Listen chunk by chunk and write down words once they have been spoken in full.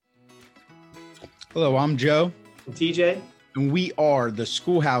Hello, I'm Joe. I'm TJ. And we are the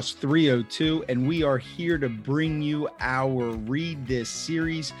Schoolhouse 302, and we are here to bring you our Read This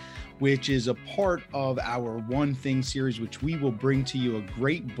series, which is a part of our One Thing series, which we will bring to you a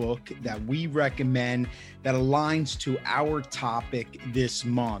great book that we recommend that aligns to our topic this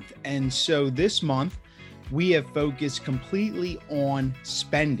month. And so this month, we have focused completely on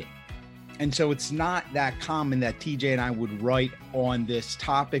spending. And so it's not that common that TJ and I would write on this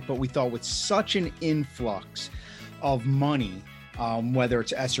topic, but we thought with such an influx of money, whether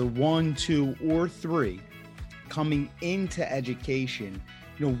it's ESSER 1, 2, or 3, coming into education,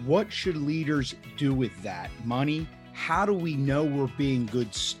 what should leaders do with that money? How do we know we're being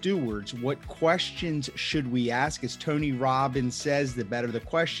good stewards? What questions should we ask? As Tony Robbins says, the better the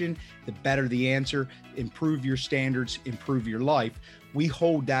question, the better the answer. Improve your standards, improve your life. We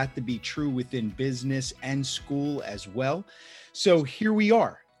hold that to be true within business and school as well. So here we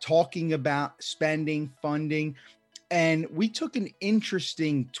are talking about spending, funding, and we took an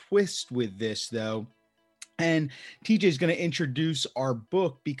interesting twist with this though. And TJ is going to introduce our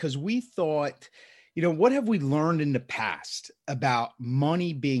book because we thought, what have we learned in the past about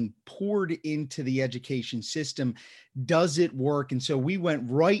money being poured into the education system? Does it work? And so we went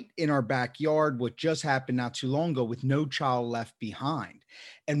right in our backyard, what just happened not too long ago with No Child Left Behind.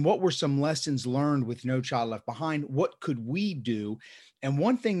 And what were some lessons learned with No Child Left Behind? What could we do? And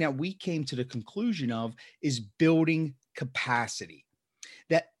one thing that we came to the conclusion of is building capacity.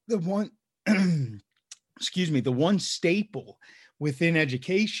 That the one, the one staple within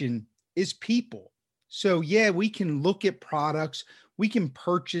education is people. So yeah, we can look at products, we can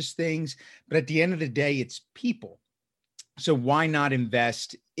purchase things, but at the end of the day, it's people. So why not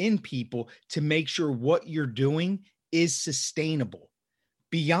invest in people to make sure what you're doing is sustainable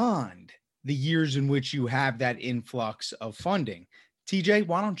beyond the years in which you have that influx of funding? TJ,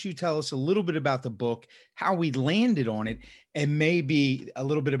 why don't you tell us a little bit about the book, how we landed on it, and maybe a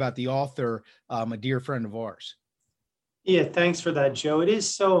little bit about the author, a dear friend of ours. Yeah, thanks for that, Joe. It is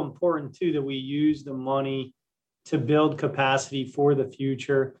so important, too, that we use the money to build capacity for the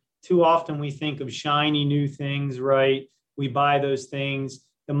future. Too often we think of shiny new things, right? We buy those things,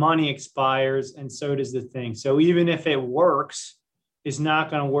 the money expires, and so does the thing. So even if it works, it's not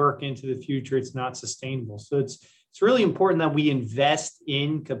going to work into the future. It's not sustainable. So it's really important that we invest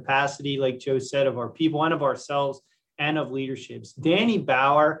in capacity, like Joe said, of our people and of ourselves and of leaderships. Danny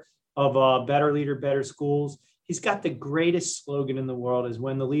Bauer of Better Leader, Better Schools, he's got the greatest slogan in the world is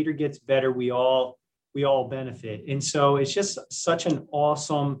when the leader gets better, we all benefit. And so it's just such an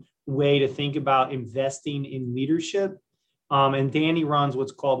awesome way to think about investing in leadership. And Danny runs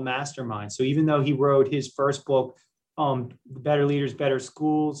what's called Mastermind. So even though he wrote his first book, Better Leaders, Better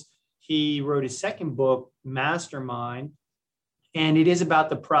Schools, he wrote his second book, Mastermind. And it is about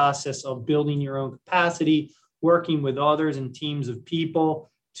the process of building your own capacity, working with others and teams of people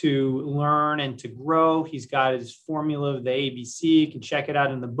to learn and to grow. He's got his formula of the ABC. You can check it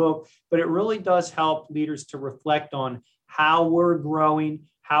out in the book, but it really does help leaders to reflect on how we're growing,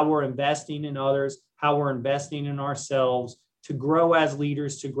 how we're investing in others, how we're investing in ourselves to grow as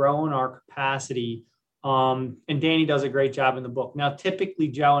leaders, to grow in our capacity. And Danny does a great job in the book. Now, typically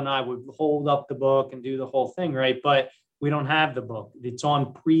Joe and I would hold up the book and do the whole thing, right? But we don't have the book. It's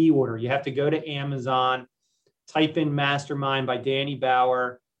on pre-order. You have to go to Amazon, type in Mastermind by Danny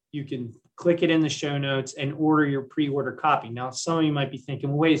Bauer. You can click it in the show notes and order your pre-order copy. Now, some of you might be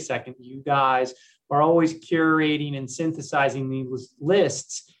thinking, wait a second, you guys are always curating and synthesizing these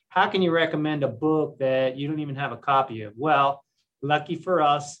lists. How can you recommend a book that you don't even have a copy of? Well, lucky for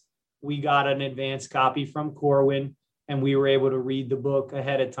us, we got an advanced copy from Corwin and we were able to read the book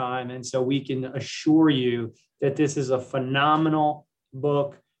ahead of time. And so we can assure you that this is a phenomenal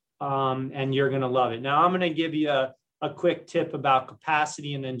book. And you're going to love it. Now, I'm going to give you a quick tip about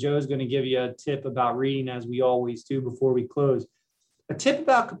capacity, and then Joe's going to give you a tip about reading, as we always do before we close. A tip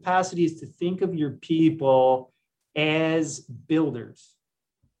about capacity is to think of your people as builders.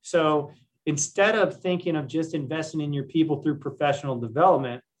 So instead of thinking of just investing in your people through professional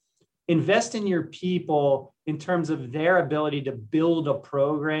development, invest in your people in terms of their ability to build a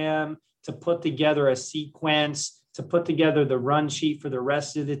program, to put together a sequence, to put together the run sheet for the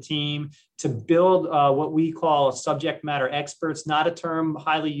rest of the team, to build what we call subject matter experts, not a term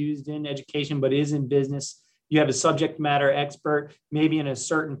highly used in education, but is in business. You have a subject matter expert, maybe in a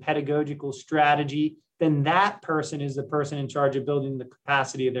certain pedagogical strategy, then that person is the person in charge of building the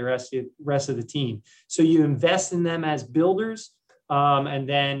capacity of the rest of the team. So you invest in them as builders, and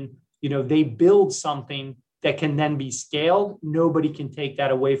then they build something that can then be scaled. Nobody can take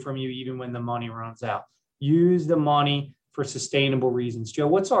that away from you, even when the money runs out. Use the money for sustainable reasons. Joe,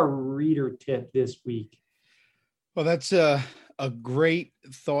 what's our reader tip this week? Well, that's a great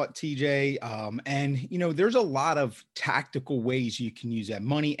thought, TJ. And there's a lot of tactical ways you can use that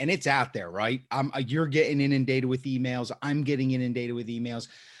money, and it's out there, right? You're getting inundated with emails. I'm getting inundated with emails,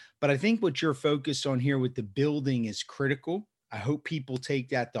 but I think what you're focused on here with the building is critical. I hope people take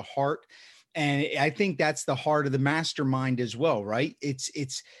that to heart. And I think that's the heart of the mastermind as well, right?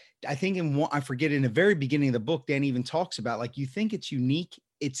 I think I forget in the very beginning of the book, Dan even talks about, like, you think it's unique.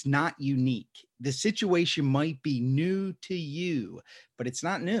 It's not unique. The situation might be new to you, but it's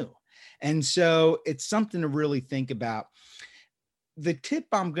not new. And so it's something to really think about. The tip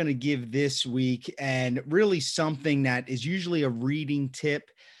I'm going to give this week, and really something that is usually a reading tip,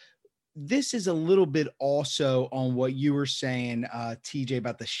 this is a little bit also on what you were saying, TJ,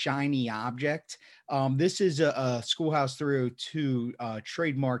 about the shiny object. This is a Schoolhouse 302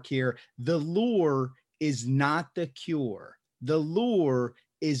 trademark here. The lure is not the cure. The lure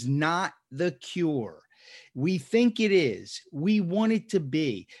is not the cure. We think it is. We want it to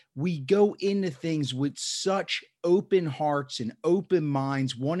be. We go into things with such open hearts and open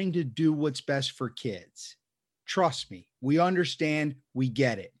minds, wanting to do what's best for kids. Trust me, we understand, we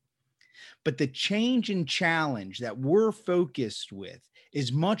get it. But the change and challenge that we're focused with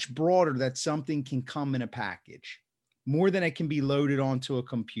is much broader, that something can come in a package more than it can be loaded onto a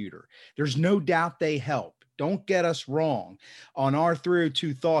computer. There's no doubt they help. Don't get us wrong. On our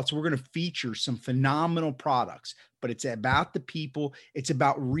 302 Thoughts, we're going to feature some phenomenal products, but it's about the people. It's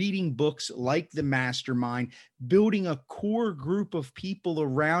about reading books like The Mastermind, building a core group of people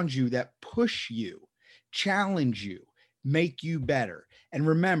around you that push you, challenge you, make you better. And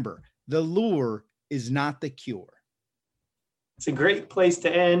remember, the lure is not the cure. It's a great place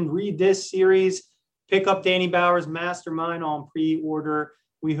to end. Read this series. Pick up Danny Bauer's Mastermind on pre-order.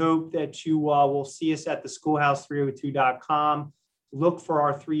 We hope that you will see us at the schoolhouse302.com. Look for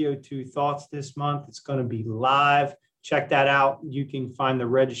our 302 Thoughts this month. It's going to be live. Check that out. You can find the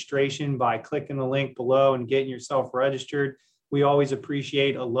registration by clicking the link below and getting yourself registered. We always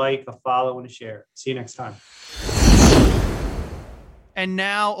appreciate a like, a follow, and a share. See you next time. And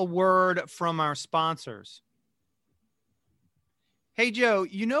now a word from our sponsors. Hey, Joe,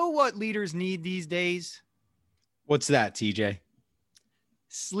 you know what leaders need these days? What's that, TJ?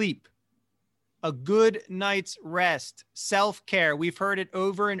 Sleep. A good night's rest. Self-care. We've heard it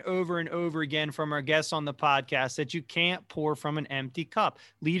over and over and over again from our guests on the podcast that you can't pour from an empty cup.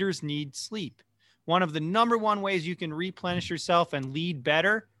 Leaders need sleep. One of the number one ways you can replenish yourself and lead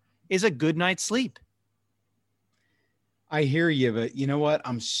better is a good night's sleep. I hear you, but you know what?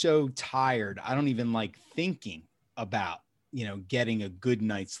 I'm so tired. I don't even like thinking about, getting a good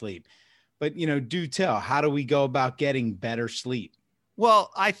night's sleep. But, do tell, how do we go about getting better sleep?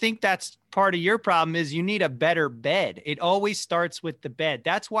 Well, I think that's part of your problem is you need a better bed. It always starts with the bed.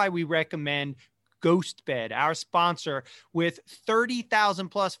 That's why we recommend Ghost Bed, our sponsor, with 30,000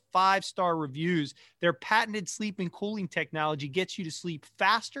 plus 5-star reviews. Their patented sleep and cooling technology gets you to sleep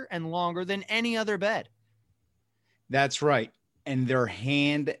faster and longer than any other bed. That's right. And their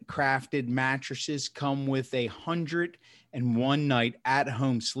handcrafted mattresses come with 101 night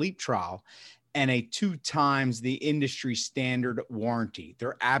at-home sleep trial and a 2 times the industry standard warranty.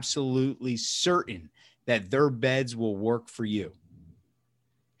 They're absolutely certain that their beds will work for you.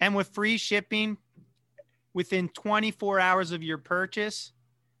 And with free shipping within 24 hours of your purchase,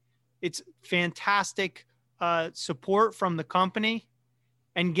 it's fantastic support from the company.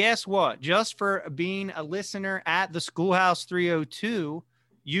 And guess what? Just for being a listener at the Schoolhouse 302,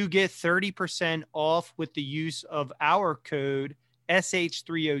 you get 30% off with the use of our code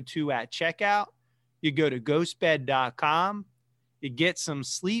SH302 at checkout. You go to ghostbed.com. You get some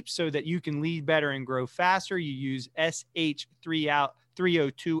sleep so that you can lead better and grow faster. You use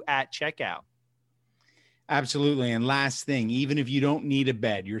SH302 at checkout. Absolutely. And last thing, even if you don't need a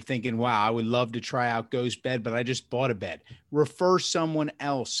bed, you're thinking, wow, I would love to try out Ghost Bed, but I just bought a bed. Refer someone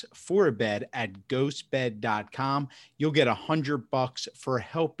else for a bed at ghostbed.com. You'll get $100 for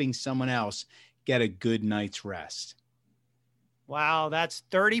helping someone else get a good night's rest. Wow, that's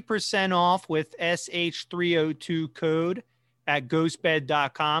 30% off with SH302 code at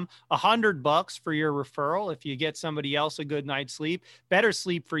ghostbed.com. $100 for your referral if you get somebody else a good night's sleep. Better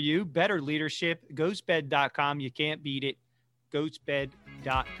sleep for you, better leadership. Ghostbed.com. You can't beat it.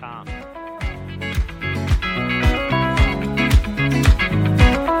 Ghostbed.com.